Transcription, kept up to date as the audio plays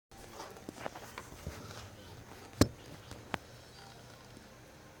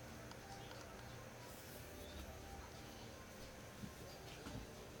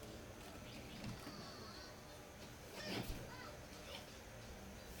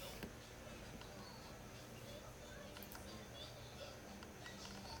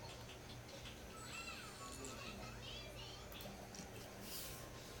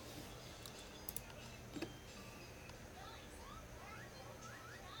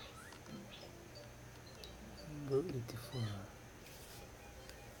84.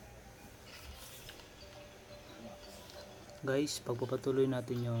 Guys, pagpapatuloy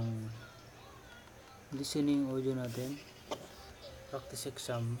natin yung listening audio natin, practice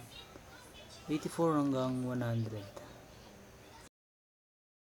exam 84 hanggang 100.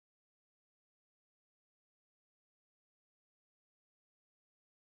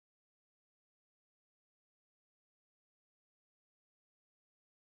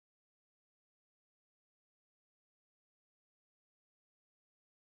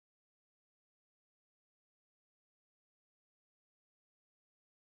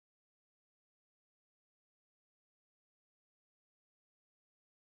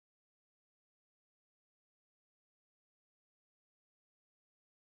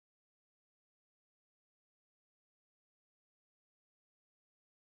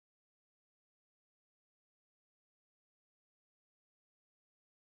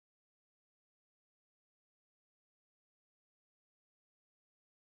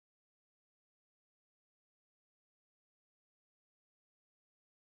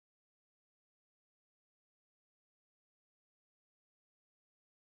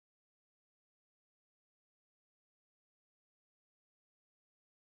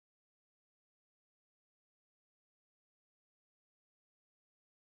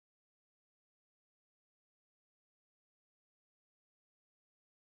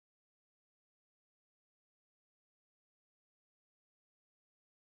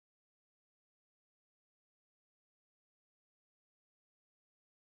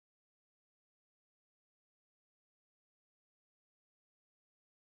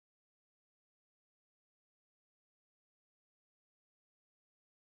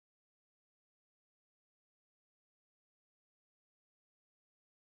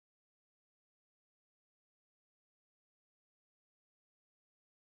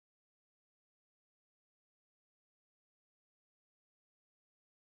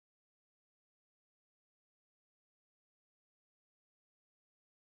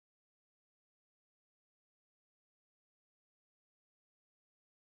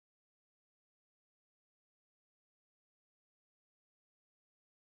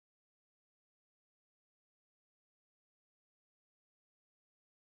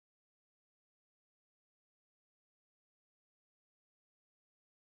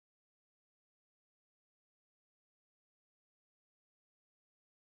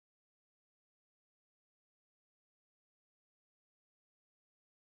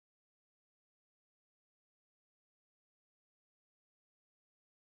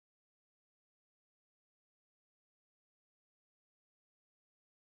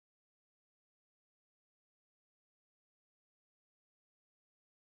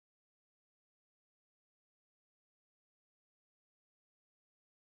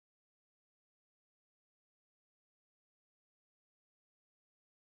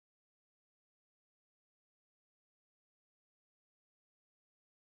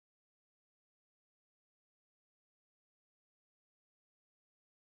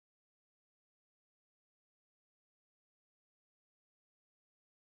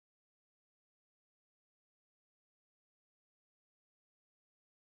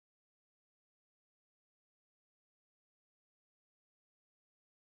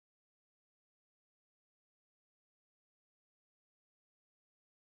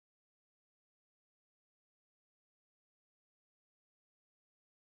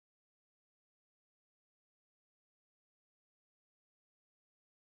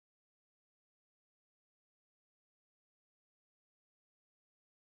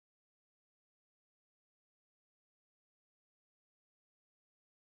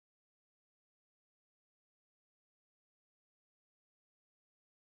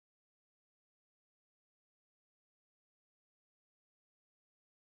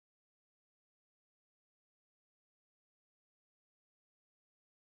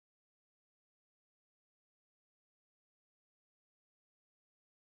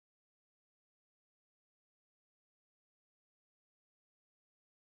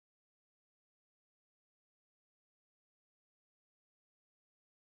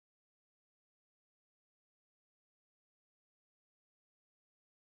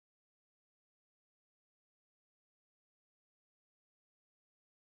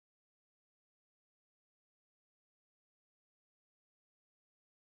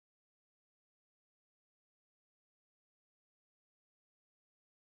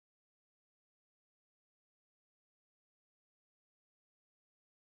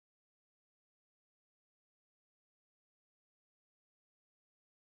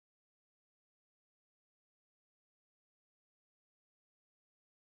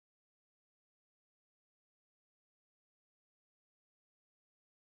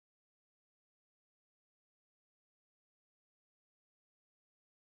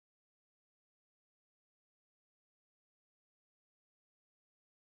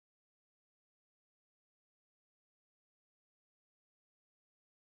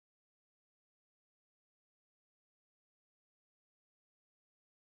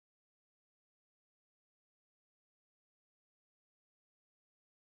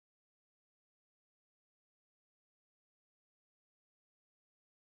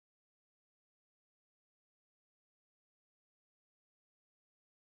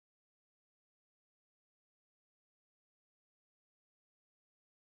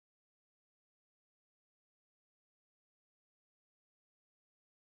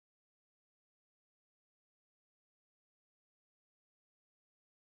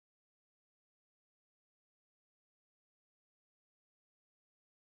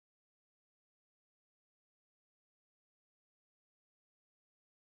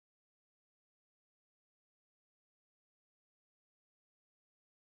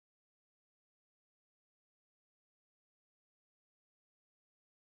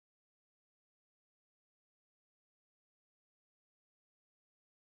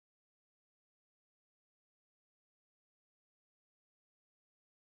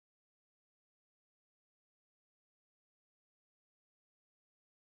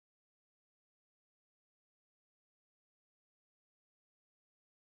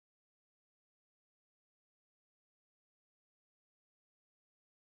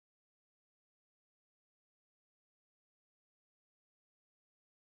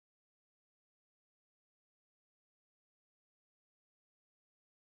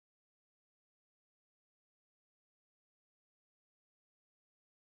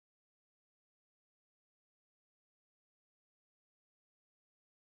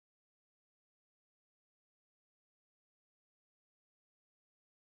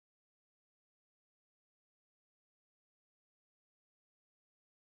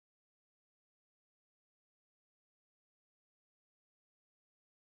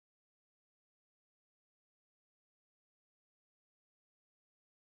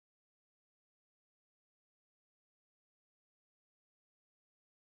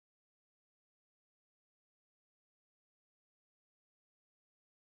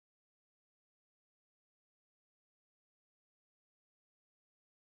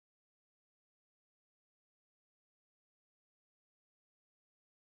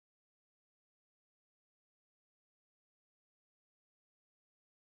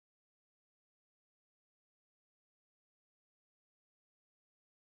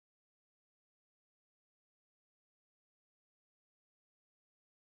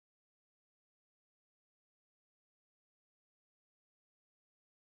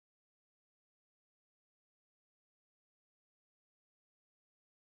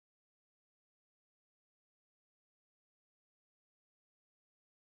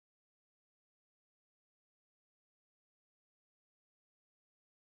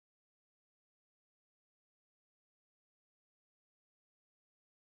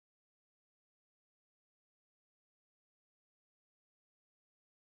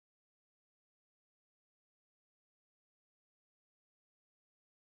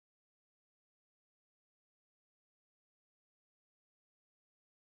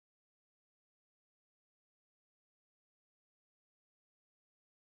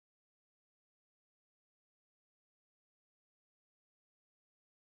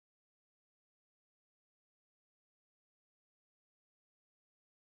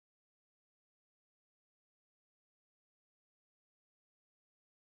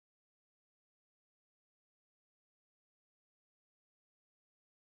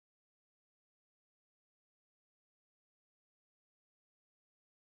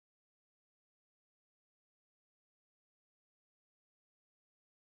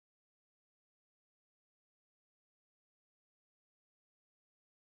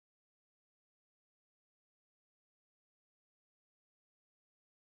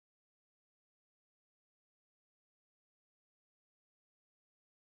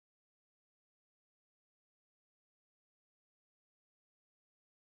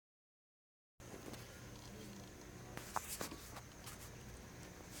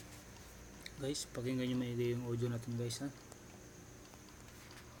 Guys, pakinggan nyo maigi yung audio natin guys ha.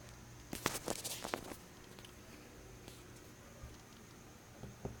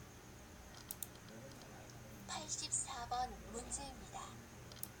 문제입니다.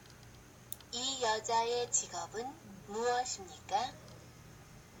 이 여자의 직업은 무엇입니까?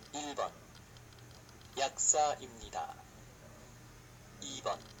 1번 약사입니다.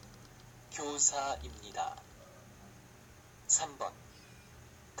 2번 교사입니다. 3번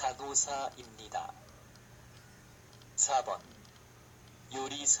간호사입니다. 4번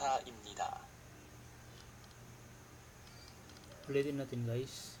요리사입니다. Ulitin natin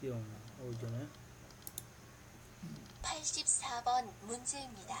guys yung audio na. 84번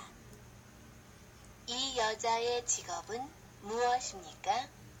문제입니다. 이 여자의 직업은 무엇입니까?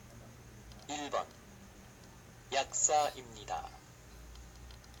 1번 약사입니다.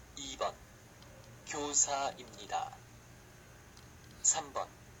 2번 교사입니다. 3번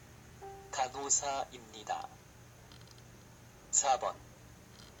간호사입니다. 4번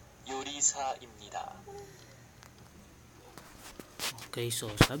요리사입니다. Okay, so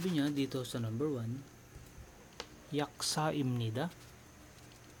sabi niya dito sa number 1, yaksa입니다.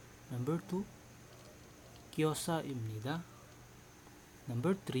 Number 2, 교사입니다.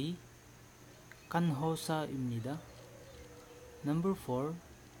 Number 3, 간호사입니다. Number 4,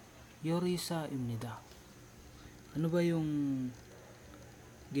 요리사입니다. Ano ba yung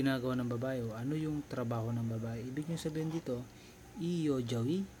ginagawa ng babae o ano yung trabaho ng babae? Ibig nyo sabihin dito, 이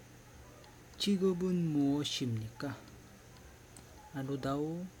여자의 직업은 무엇입니까? Ano daw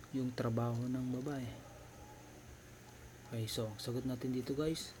yung trabaho ng babae? Okay, so sagot natin dito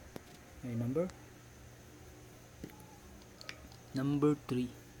guys. May number 3.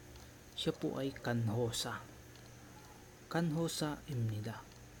 Siya po ay kanhosa. Kanhosa입니다.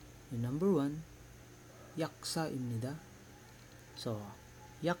 Yung number 1, yaksa입니다. So,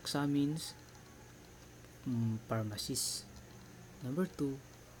 yaksa means pharmacist. Number 2,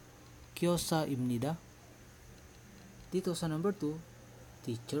 교사입니다. Dito sa number 2,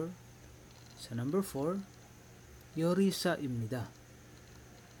 teacher. Sa number 4, 요리사입니다.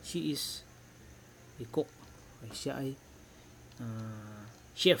 She is a cook. Okay, siya ay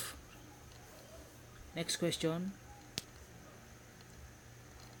chef. Next question.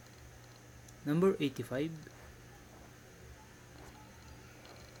 Number 85.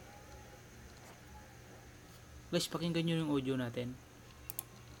 Guys, pakinggan nyo yung audio natin.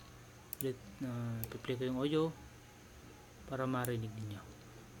 Piplay ko yung audio para marinig niyo.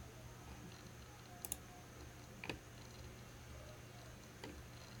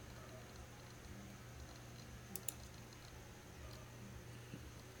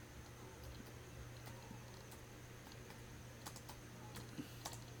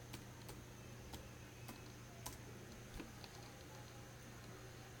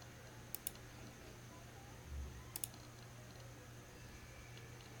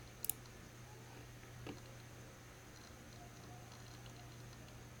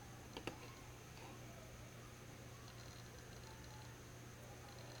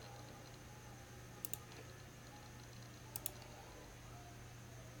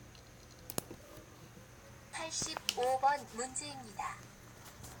 (85번) 문제입니다.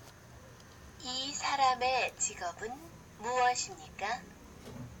 이 사람의 직업은 무엇입니까?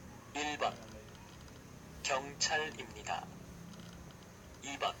 1번 경찰입니다.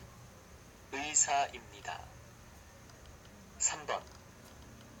 2번 의사입니다. 3번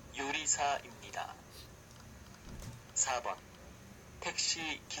요리사입니다. 4번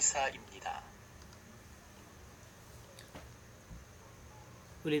택시 기사입니다.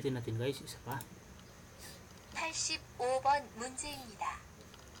 Ulitin natin guys, isa pa. 85번 문제입니다.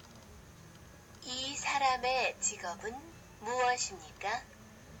 이 사람의 직업은 무엇입니까?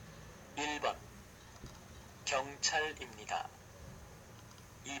 1번 경찰입니다.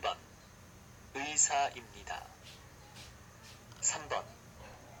 2번 의사입니다. 3번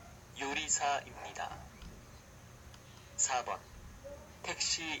요리사입니다. 4번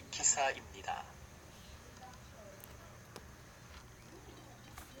택시 기사입니다.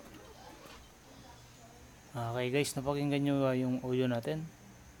 Okay guys, napakinggan nyo yung audio natin.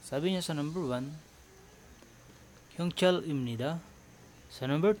 Sabi niya sa number 1, 경찰입니다. Sa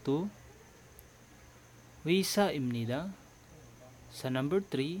number 2, 의사입니다. Sa number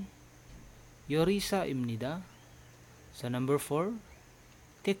 3, 요리사입니다. Sa number 4,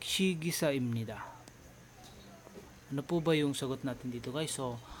 택시기사입니다. Ano po ba yung sagot natin dito guys?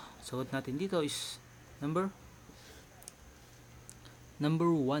 So, sagot natin dito is number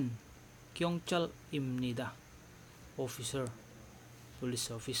 1. 경찰입니다. Officer.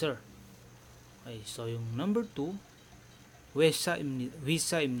 Police officer. Okay, so yung number 2,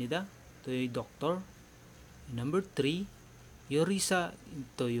 회사입니다. ito yung doctor. Number 3, yorisa,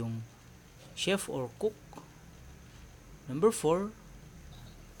 ito yung chef or cook. Number 4,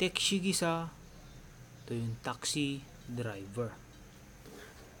 tekshigisa, ito yung taxi driver.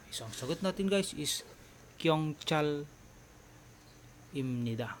 So, ang sagot natin guys is 경찰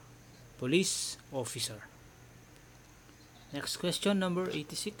입니다. Police officer. Next question, number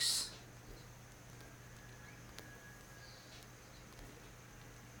 86.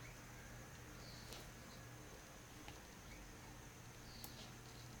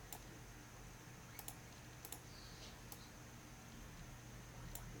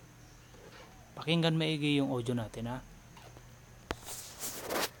 Pakinggan maigi yung audio natin ha.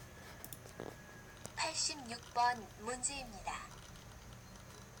 86번 문제입니다.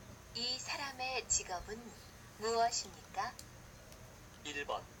 이 사람의 직업은 무엇입니까?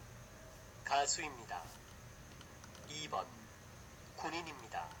 1번 가수입니다. 2번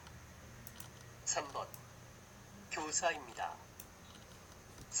군인입니다. 3번 교사입니다.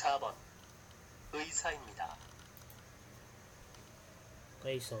 4번 의사입니다.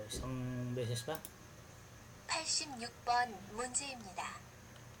 Okay, so isang beses pa. 86번 문제입니다.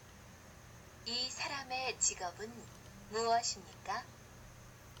 이 사람의 직업은 무엇입니까?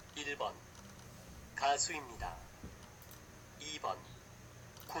 1번 가수입니다. 2번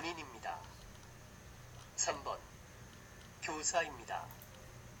군인입니다. 3번 교사입니다.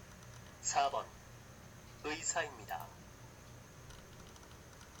 4번 의사입니다.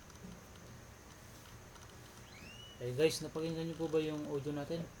 Okay guys, napakinggan niyo po ba yung audio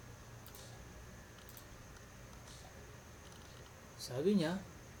natin? Sabi niya,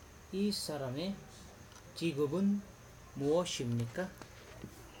 이 사람의 직업은 무엇입니까?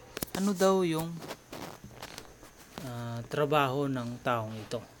 Ano daw yung trabaho ng taong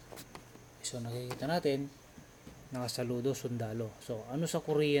ito? So nakikita natin, nakasaludo sundalo. So ano sa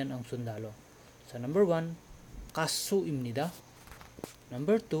Korean ang sundalo? So number 1, 가수입니다.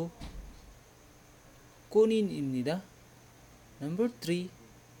 Number 2, 군인입니다. Number 3,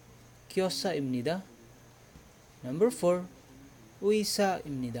 교사입니다. Number 4,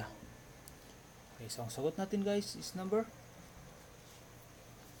 의사입니다. Okay, so ang sagot natin guys is number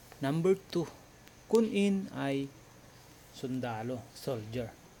 2. Kunin ay sundalo,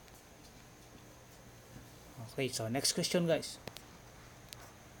 soldier. Okay, so next question guys.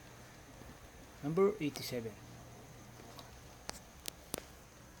 Number 87.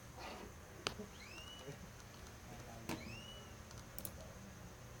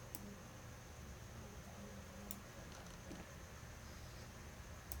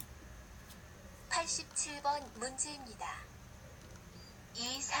 (87번) 문제입니다.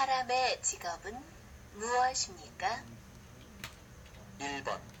 이 사람의 직업은 무엇입니까?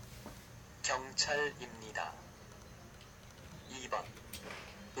 1번 경찰입니다. 2번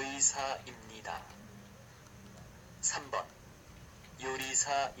의사입니다. 3번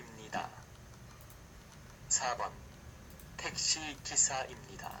요리사입니다. 4번 택시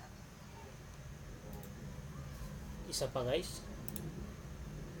기사입니다. Isa pa guys.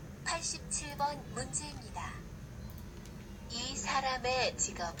 87번 문제입니다. 이 사람의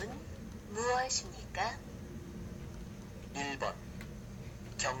직업은 무엇입니까? 1번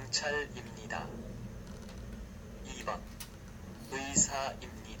경찰입니다. 2번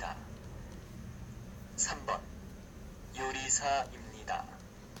의사입니다. 3번 요리사입니다.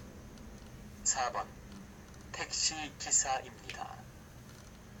 4번 택시 기사입니다.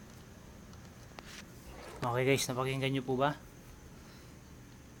 Okay guys, napakinggan nyo po ba?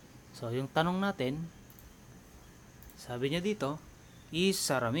 So yung tanong natin, sabi niya dito, 이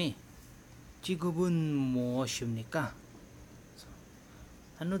사람이 직업은 무엇입니까? So,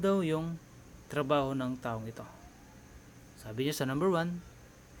 ano daw yung trabaho ng taong ito? Sabi niya sa number 1,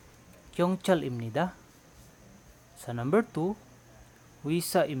 경찰입니다. Sa number 2,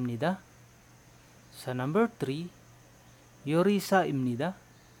 의사입니다. Sa number 3, 요리사입니다.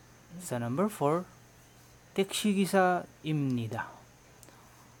 Sa number 4, 택시기사입니다.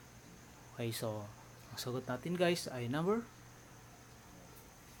 Okay, so ang sagot natin guys ay number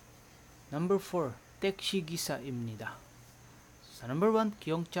 4, 택시기사입니다. Sa number 1,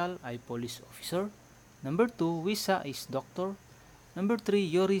 경찰 ay police officer. Number 2, 의사 is doctor. Number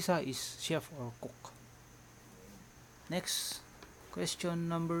 3, 요리사 is chef or cook. Next, question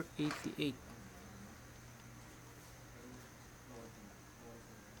number 88.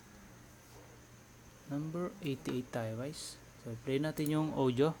 Number 88 tayo guys. So, play natin yung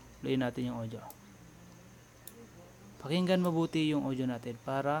audio. Pakinggan mabuti yung audio natin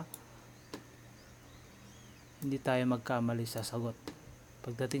para hindi tayo magkamali sa sagot.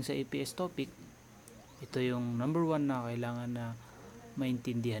 Pagdating sa Eps-Topik, ito yung number 1 na kailangan na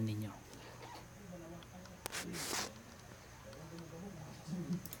maintindihan ninyo.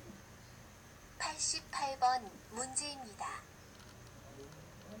 (88번) 문제입니다.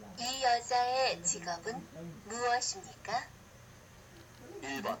 이 여자의 직업은 무엇입니까?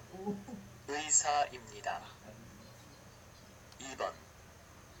 1번 의사입니다. 2번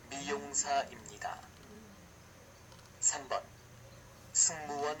미용사입니다. 3번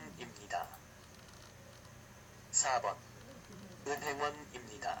승무원입니다. 4번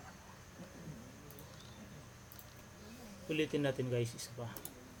은행원입니다. Ulitin natin guys, isa pa.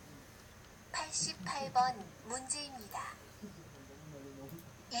 88번 문제입니다.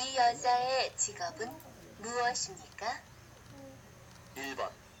 이 여자의 직업은 무엇입니까?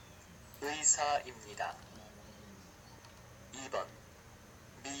 1번 의사입니다. 2번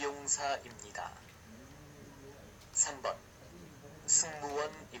미용사입니다. 3번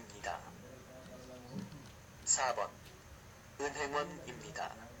승무원입니다. 4번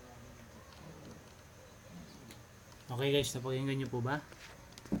은행원입니다. Okay guys, napakinggan nyo po ba?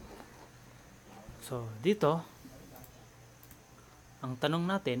 So, dito, ang tanong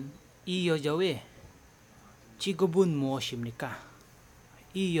natin, iyo jawe, chigobun mo shimnika.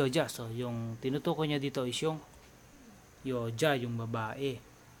 Iyo ja. So, yung tinutukoy niya dito is yung yoja, yung babae.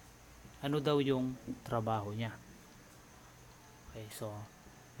 Ano daw yung trabaho niya? Okay, so,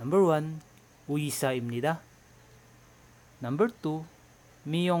 number 1, uisa입니다. Number 2,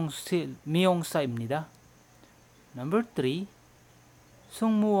 미용사입니다. Number 3,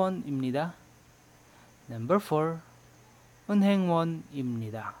 승무원입니다. Number 4,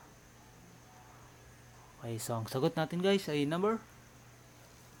 은행원입니다. Okay, so ang sagot natin guys ay number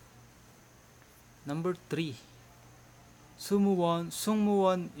 3,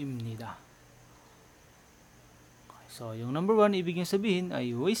 승무원입니다. Okay, so yung number 1 ibig sabihin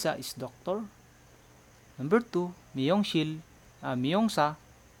ay 의사 is doctor. Number 2, 미용사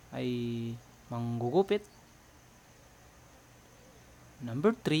ay manggugupit.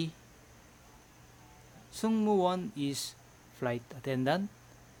 Number 3, 승무원 is flight attendant.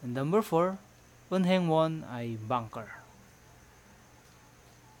 And number 4, 은행원 ay banker.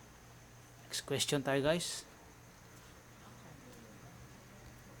 Next question tayo guys.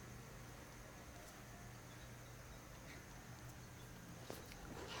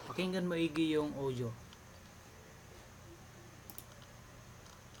 Pakinggan maigi yung audio.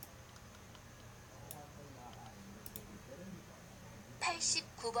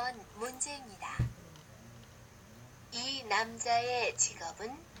 (89번) 문제입니다. 이 남자의 직업은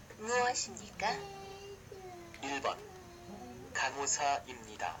무엇입니까? 1번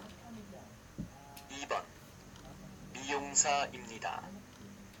간호사입니다. 2번 미용사입니다.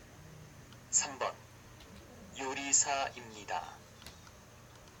 3번 요리사입니다.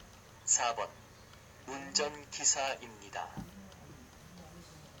 4번 운전기사입니다.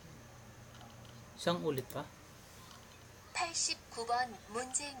 Isang ulit pa. 89번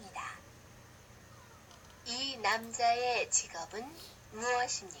문제입니다. 이 남자의 직업은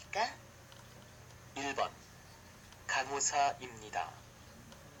무엇입니까? 1번 간호사입니다.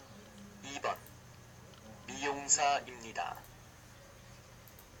 2번 미용사입니다.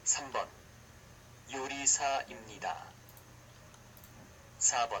 3번 요리사입니다.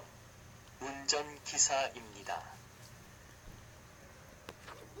 4번 운전기사입니다.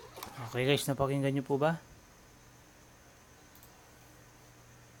 Okay guys, napakinggan nyo po ba?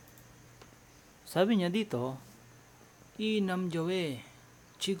 Sabi niya dito, 이 남자의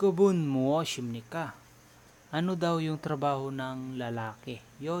직업은 무엇입니까? Ano daw yung trabaho ng lalaki?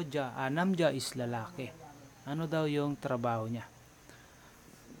 Namja is lalaki. Ano daw yung trabaho niya?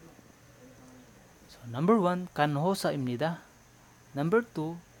 So, number 1, 간호사입니다. Number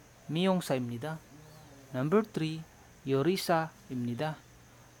 2, 미용사입니다. Number 3, 요리사입니다.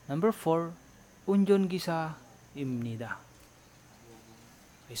 Number 4, 운전기사입니다.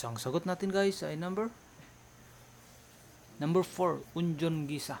 Okay, so ang sagot natin guys ay number 4,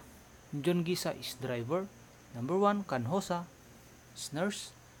 unjongisa. Unjongisa is driver. Number 1, kanhosa is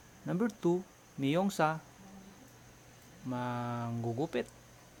nurse. Number 2, miyongsa, manggugupit.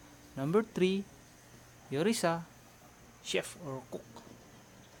 Number 3, yorisa, chef or cook.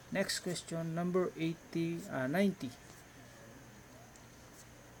 Next question, number 90.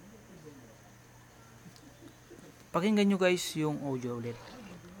 Pakinggan nyo guys yung audio ulit.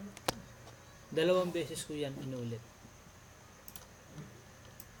 2 beses ko yan inulit.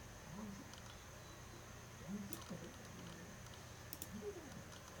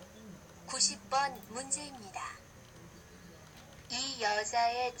 (90번) 문제입니다. 이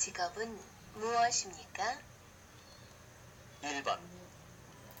여자의 직업은 무엇입니까? 1번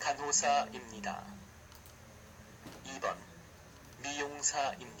간호사입니다. 2번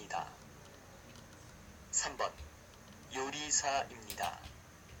미용사입니다. 3번 요리사입니다.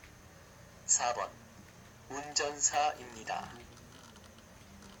 4번 운전사입니다.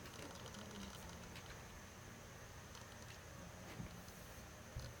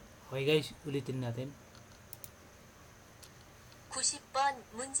 Okay guys, ulitin natin. 90번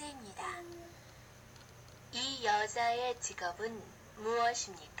문제입니다. 이 여자의 직업은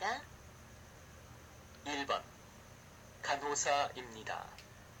무엇입니까? 1번 간호사입니다.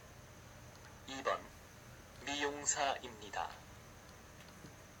 2번 미용사입니다.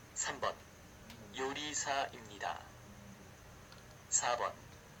 3번 요리사입니다. 4번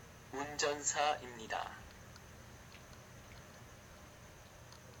운전사입니다.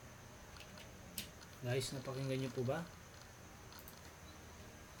 Guys, napakinggan niyo po ba?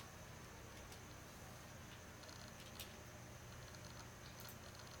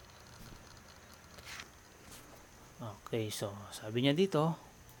 Okay, so sabi niya dito,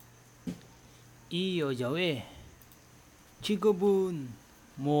 이 여자의 직업은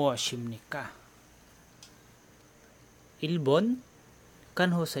무엇입니까? 1번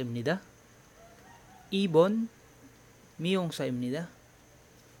간호사입니다. 2번 미용사입니다.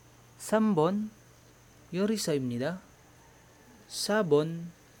 3번 요리사입니다.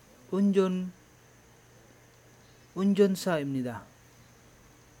 4번 운전사입니다.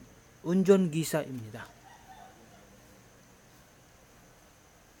 운전기사입니다.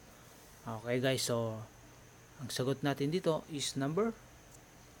 Okay guys, so ang sagot natin dito is number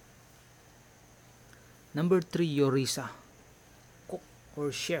 3, yorisa, cook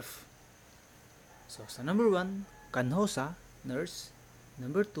or chef. So sa number 1, kanhosa, nurse.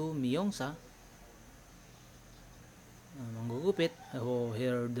 Number 2, miyongsa, manggugupit o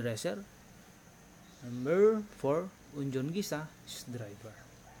hairdresser. Number 4, unjongisa is driver.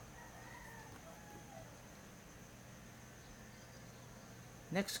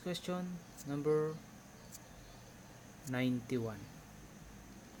 Next question, number 91.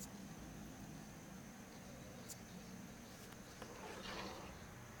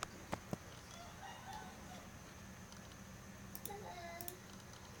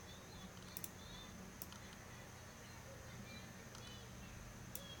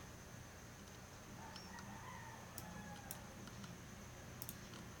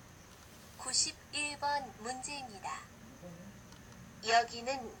 (91번) 문제입니다. 여기는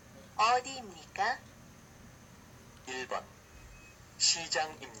어디입니까? 1번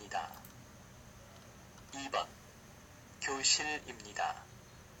시장입니다. 2번 교실입니다.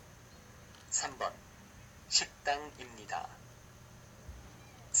 3번 식당입니다.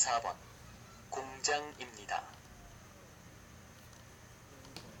 4번 공장입니다.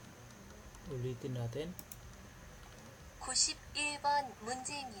 Ulitin natin. 91번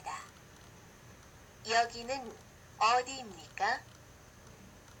문제입니다. 여기는 어디입니까?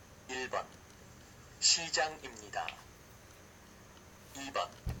 1번 시장입니다. 2번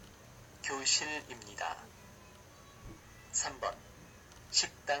교실입니다. 3번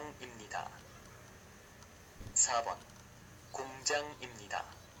식당입니다. 4번 공장입니다.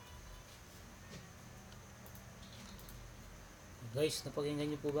 Guys, napakinggan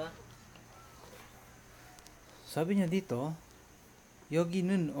niyo po ba? Sabi niya dito,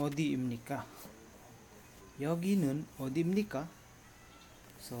 여기는 어디입니까? 여기는 어디입니까?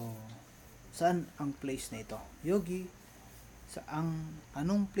 So, saan ang place na ito? 여기,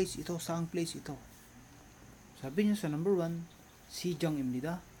 anong place ito? Saang place ito? Sabi niya sa number 1,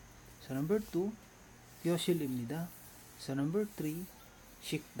 시장입니다. sa number 2, 교실입니다. sa number 3,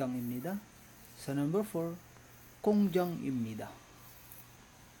 식당입니다. sa number 4, 공장입니다.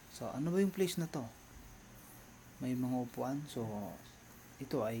 So, ano ba yung place na to? May mga upuan. So,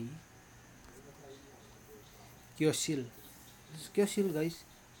 ito ay 교실. 교실 guys,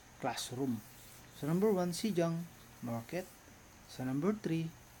 classroom. Sa number 1, 시장, market. Sa number 3,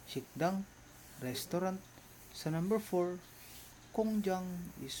 식당, restaurant. Sa number 4, 공장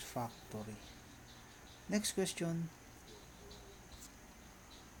is factory. Next question.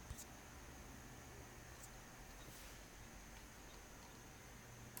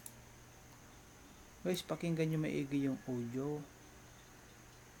 Guys, pakinggan nyo maigi yung audio.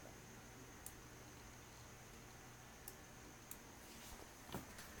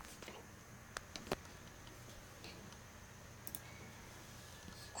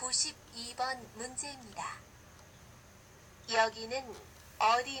 (92번) 문제입니다. 여기는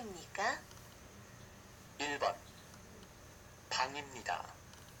어디입니까? 1번 방입니다.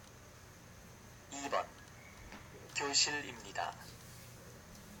 2번 교실입니다.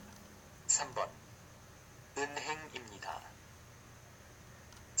 3번 은행입니다.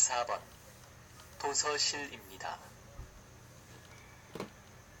 4번 도서실입니다.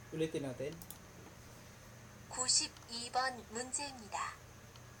 Ulitin natin. 92번 문제입니다.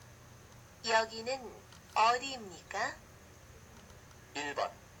 여기는 어디입니까?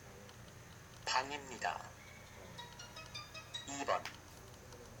 1번 방입니다. 2번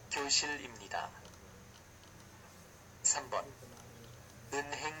교실입니다. 3번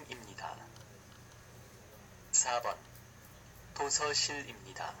은행입니다. 4번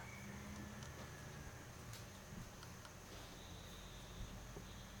도서실입니다.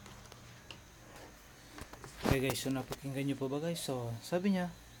 Okay guys, so napakinggan nyo po ba guys? So, sabi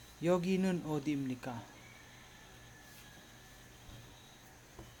niya, 여기는 어디입니까?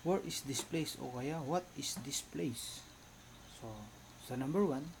 Where is this place? O kaya, what is this place? So, sa number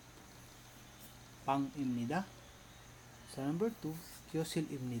 1, 방입니다. sa number 2,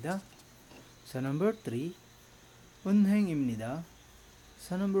 교실입니다. sa number 3, 은행입니다.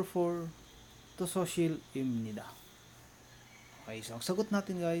 sa number 4, 도서실입니다. Okay, so ang sagot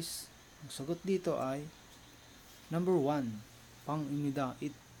natin guys, ang sagot dito ay number 1, 방입니다.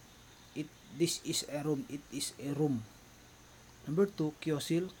 This is a room. It is a room. Number 2,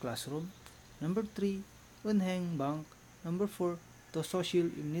 교실, classroom. Number 3, 은행, bank. Number 4,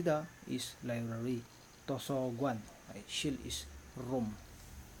 도서실입니다 is library. 도서관, 실 is room.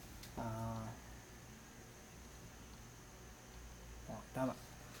 Tama.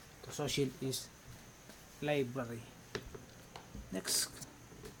 도서실 is library. Next.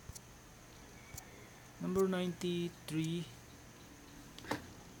 Number 93.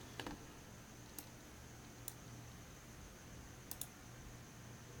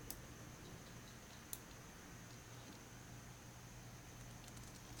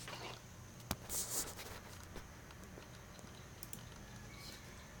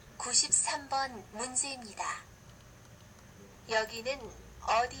 (93번) 문제입니다. 여기는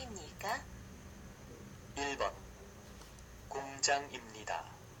어디입니까? 1번 공장입니다.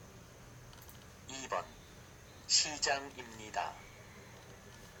 2번 시장입니다.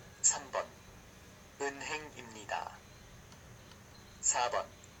 3번 은행입니다. 4번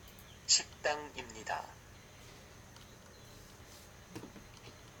식당입니다.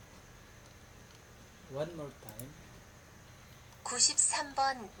 One more time.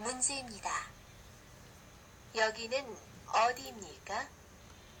 93번 문제입니다. 여기는 어디입니까?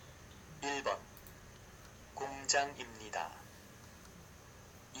 1번 공장입니다.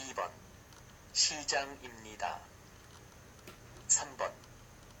 2번 시장입니다. 3번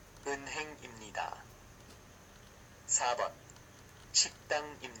은행입니다. 4번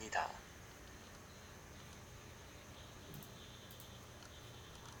식당입니다.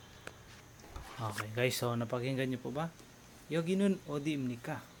 Okay guys, so napakinggan nyo po ba? 여기는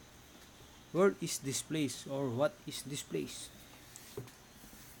어디입니까? Where is this place or what is this place?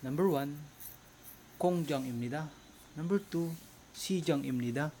 Number 1, 공장입니다. Number 2,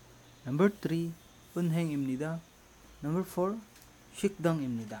 시장입니다. Number 3, 은행입니다. Number 4,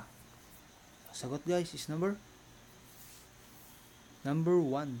 식당입니다. Sagot guys is number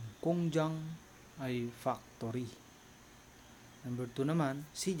 1, 공장 ay factory. Number 2 naman,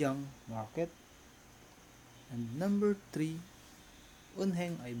 sijang, market. And number 3,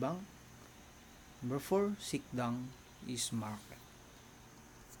 unheng ay bank. Number 4, sikdang is market.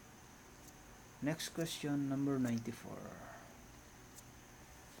 Next question, number 94.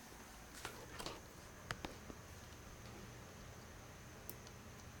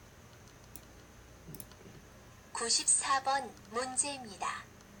 (94번) 문제입니다.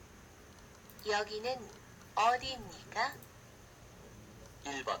 여기는 어디입니까?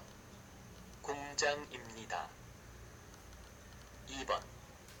 1번 공장입니다. 2번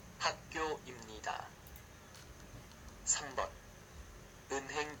학교입니다. 3번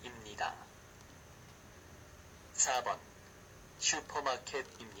은행입니다. 4번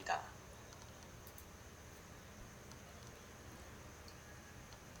슈퍼마켓입니다.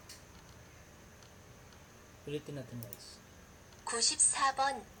 Ulitin natin guys.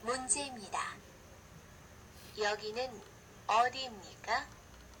 94번 문제입니다. 여기는 어디입니까?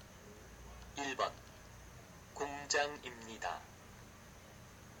 1번 공장입니다.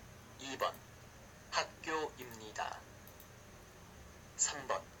 2번 학교입니다.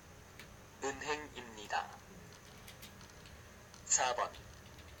 3번 은행입니다. 4번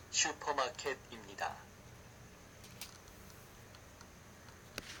슈퍼마켓입니다.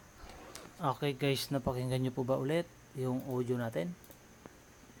 Okay guys, napakinggan nyo po ba ulit yung audio natin?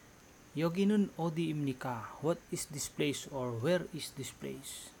 여기는 어디입니까? What is this place or where is this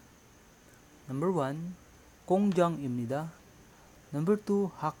place? Number 1, 공장입니다. Number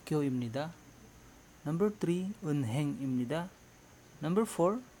 2, 학교입니다. Number 3, 은행입니다. Number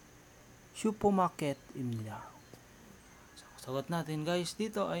 4, 슈퍼마켓입니다. So, sagot natin guys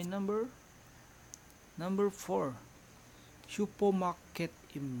dito ay number Number 4,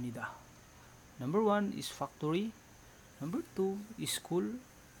 슈퍼마켓입니다. Number 1 is factory. Number 2 is school.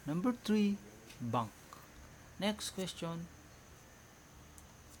 Number 3, bank. Next question.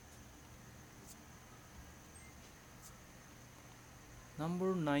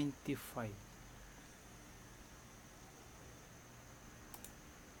 Number 95.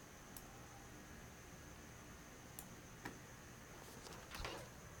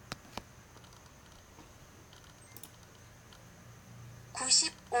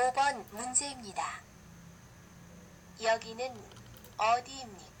 (95번) 문제입니다. 여기는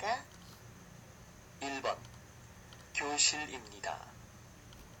어디입니까? 1번 교실입니다.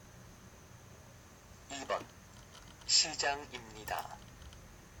 2번 시장입니다.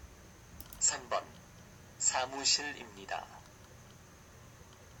 3번 사무실입니다.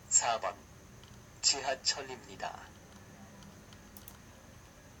 4번 지하철입니다.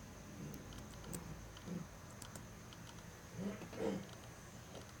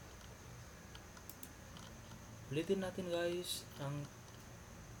 Ulitin natin guys ang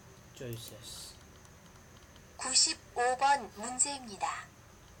choices. 95번 문제입니다.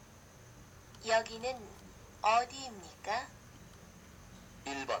 여기는 어디입니까?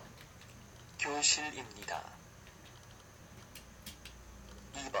 1번 교실입니다.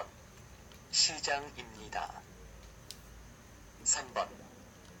 2번 시장입니다. 3번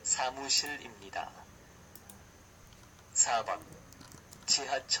사무실입니다. 4번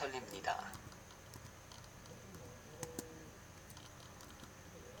지하철입니다.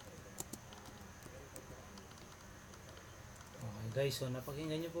 Okay guys, so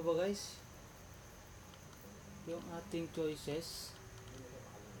napakinggan nyo po ba guys? Yung ating choices.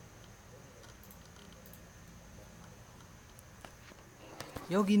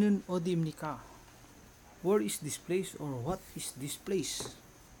 여기는 어디입니까? Where is this place or what is this place?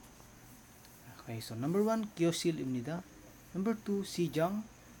 Okay, so number 1, 교실입니다. Number 2, 시장.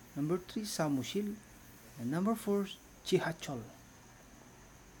 Number 3, 사무실. And number 4, 지하철.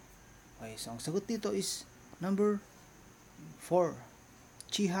 Okay, so ang sagot dito is number 4,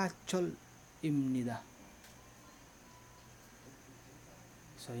 지하철입니다.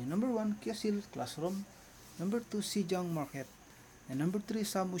 So yung number 1, 교실, classroom. Number 2, 시장, market. And number 3,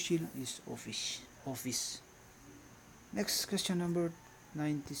 samushil is office. Next question, number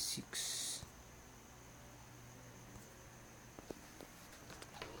 96.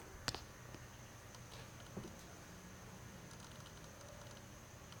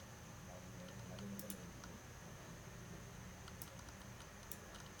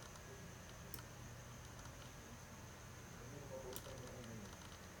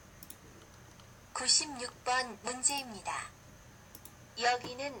 (96번) 문제입니다.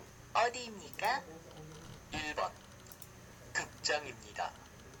 여기는 어디입니까? 1번 극장입니다.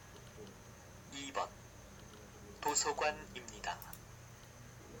 2번 도서관입니다.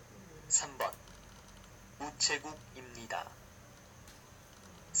 3번 우체국입니다.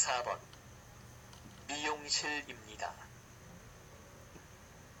 4번 미용실입니다.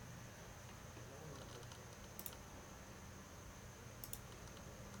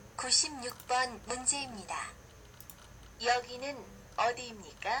 (96번) 문제입니다. 여기는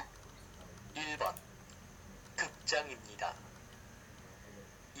어디입니까? 1번 극장입니다.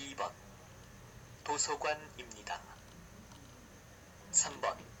 2번 도서관입니다.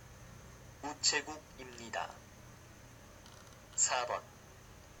 3번 우체국입니다. 4번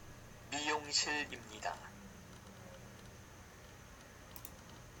미용실입니다.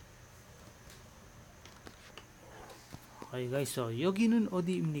 Okay guys, so 여기는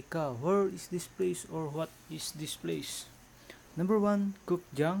어디입니까? Where is this place or what is this place? Number 1,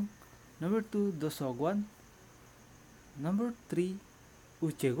 극장. Number 2, 도서관. Number 3,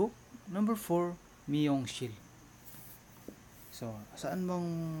 우체국. Number 4, 미용실. So,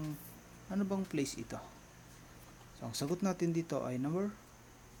 ano bang place ito? So, ang sagot natin dito ay number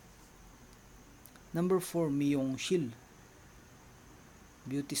 4, 미용실.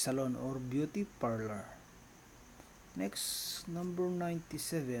 Beauty salon or beauty parlor. Next, number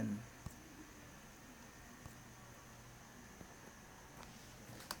 97.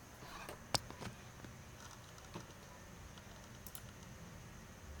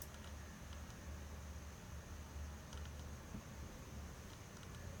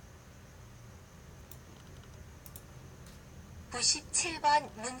 (97번)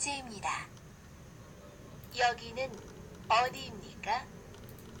 문제입니다. 여기는 어디입니까?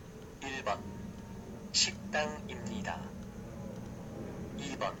 1번 식당입니다.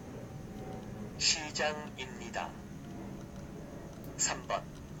 2번 시장입니다. 3번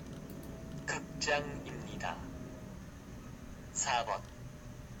극장입니다. 4번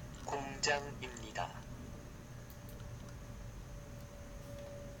공장입니다.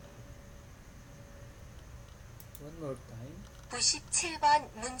 One more time. 97번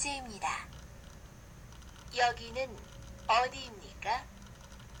문제입니다. 여기는 어디입니까?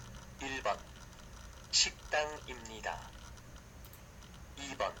 1번 식당입니다.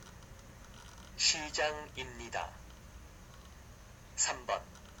 2번 시장입니다. 3번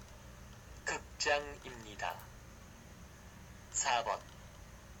극장입니다. 4번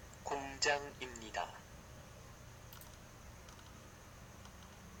공장입니다.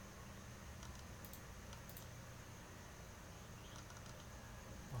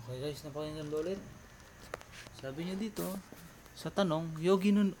 Okay guys, napakinggan ba ulit? Sabi niya dito, sa tanong,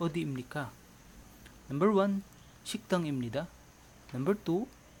 여기는 어디입니까? Number 1, 식당입니다. Number 2,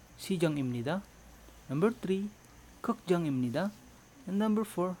 시장입니다. Number 3, 극장입니다. And number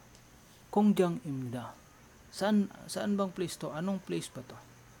 4, 공장입니다. Saan bang place to? Anong place ba to?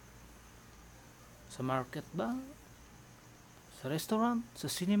 Sa market ba? Sa restaurant? Sa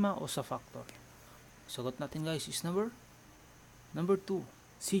cinema? O sa factory? Sagot natin guys is number 2.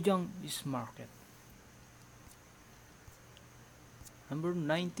 Sijang is market. Number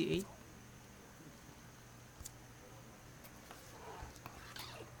 98.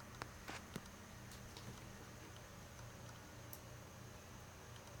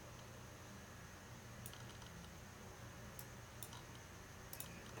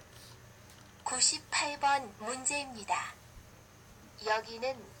 (98번) 문제입니다.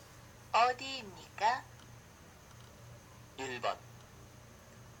 여기는 어디입니까? 1번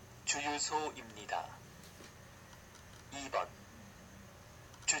주유소입니다. 2번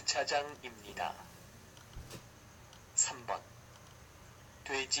주차장입니다. 3번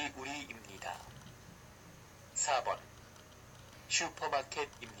돼지우리입니다. 4번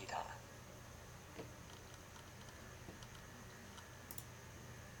슈퍼마켓입니다.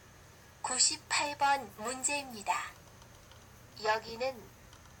 98번 문제입니다. 여기는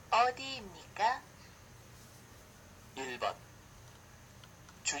어디입니까? 1번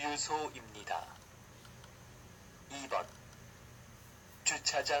주유소입니다. 2번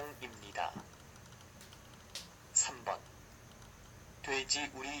주차장입니다. 3번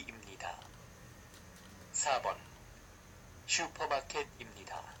돼지우리입니다. 4번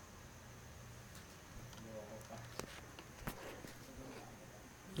슈퍼마켓입니다.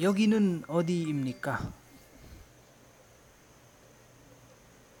 여기는 어디입니까?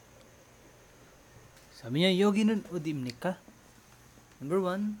 사bi niya, 여기는 어디입니까? Number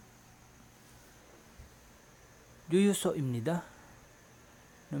 1, 주유소입니다.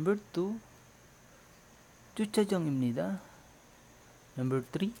 Number 2, 주차장입니다. Number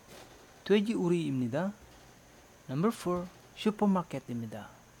 3, 돼지우리입니다. Number 4, 슈퍼마켓입니다.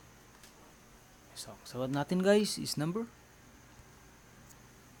 So, sagot natin guys is number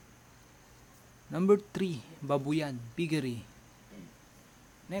 3, babuyan, piggery.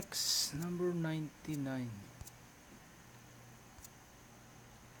 Next, number 99.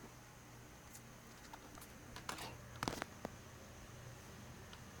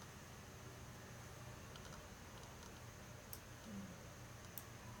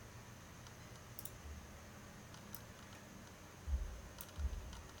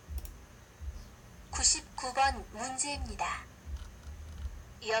 (99번) 문제입니다.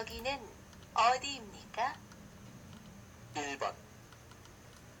 여기는 어디입니까? 1번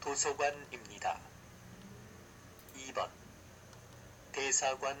도서관입니다. 2번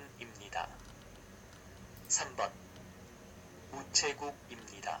대사관입니다. 3번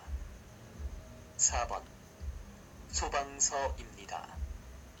우체국입니다. 4번 소방서입니다.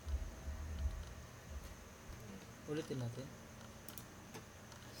 Ulitin natin.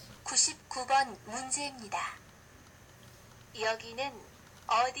 99번 문제입니다. 여기는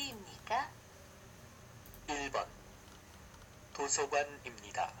어디입니까? 1번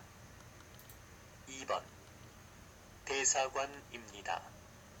도서관입니다. 2번 대사관입니다.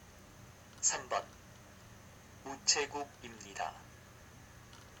 3번 우체국입니다.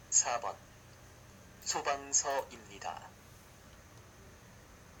 4번 소방서입니다.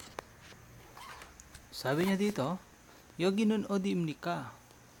 Sabi niya dito, 여기는 어디입니까?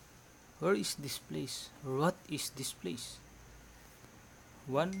 Where is this place? Or what is this place?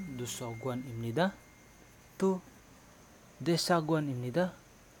 1. 도서관입니다. 2. 대사관입니다.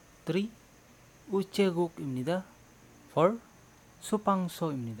 3. 우체국입니다. 4.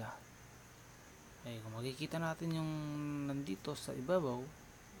 소방서입니다. Ay, kung makikita natin yung nandito sa ibabaw,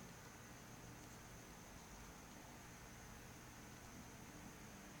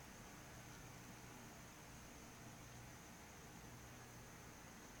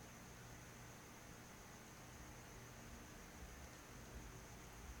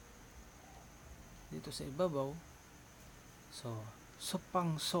 dito sa ibabaw, so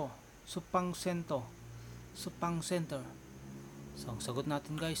supangso, supangsento, Supang Center. So, ang sagot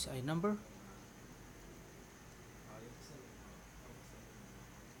natin guys ay number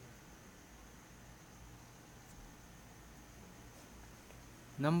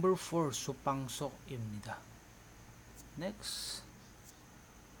number 4, Supangso입니다. Next,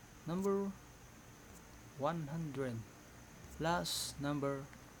 number 100. Last number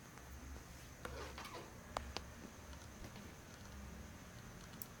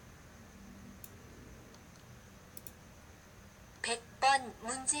 100번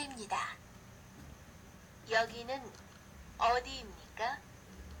문제입니다. 여기는 어디입니까?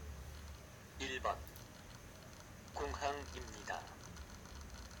 1번 공항입니다.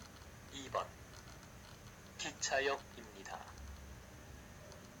 2번 기차역입니다.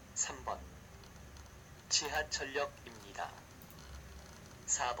 3번 지하철역입니다.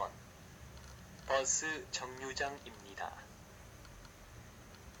 4번 버스 정류장입니다.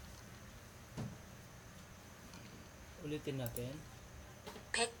 ulitin natin.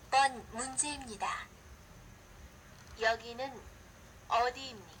 100번 문제입니다. 여기는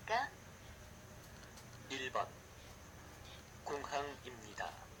어디입니까? 1번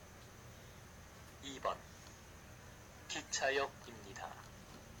공항입니다. 2번 기차역입니다.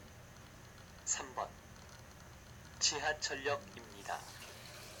 3번 지하철역입니다.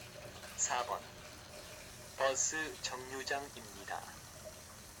 4번 버스 정류장입니다.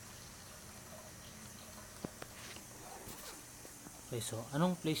 Okay, so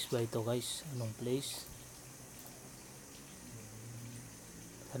anong place ba ito guys? Anong place?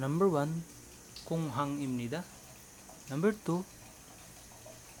 Sa number 1, 공항입니다. Number 2,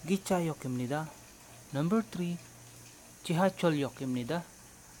 기차역입니다. Number 3, 지하철역입니다.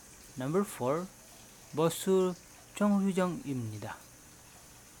 Number 4, 버스 정류장입니다.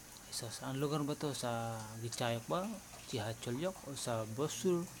 So, saan lugar ba to? Sa 기차역 ba? 지하철역? O sa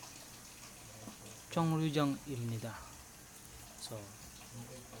버스 정류장입니다. So,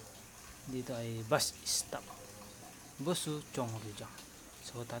 dito ay bus stop. 버스 정류장.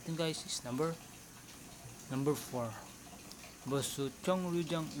 So, natin guys is number 4. 버스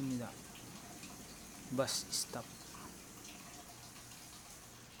정류장입니다. Bus stop.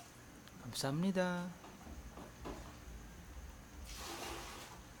 감사합니다.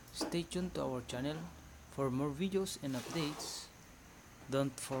 Stay tuned to our channel for more videos and updates.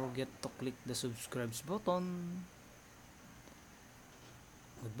 Don't forget to click the subscribe button.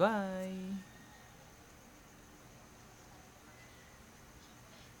 Goodbye.